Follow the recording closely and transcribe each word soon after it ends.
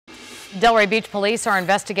Delray Beach police are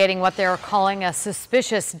investigating what they're calling a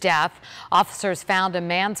suspicious death. Officers found a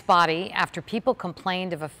man's body after people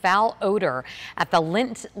complained of a foul odor at the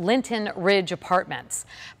Linton Ridge apartments.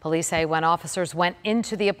 Police say when officers went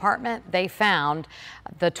into the apartment, they found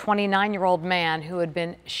the 29-year-old man who had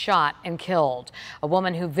been shot and killed. A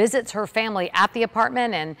woman who visits her family at the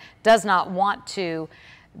apartment and does not want to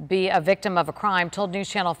be a victim of a crime told News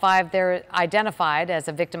Channel 5 they're identified as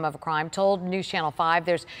a victim of a crime, told News Channel 5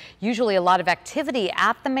 there's usually a lot of activity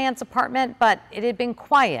at the man's apartment, but it had been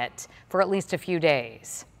quiet for at least a few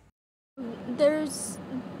days. There's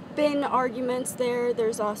been arguments there.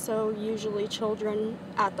 There's also usually children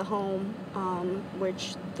at the home,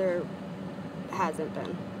 which there hasn't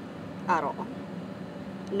been at all.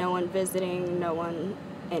 No one visiting, no one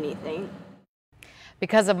anything.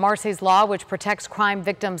 Because of Marcy's law, which protects crime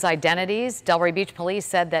victims' identities, Delray Beach police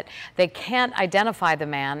said that they can't identify the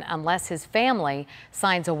man unless his family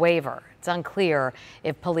signs a waiver. It's unclear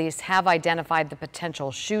if police have identified the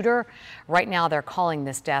potential shooter. Right now, they're calling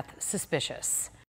this death suspicious.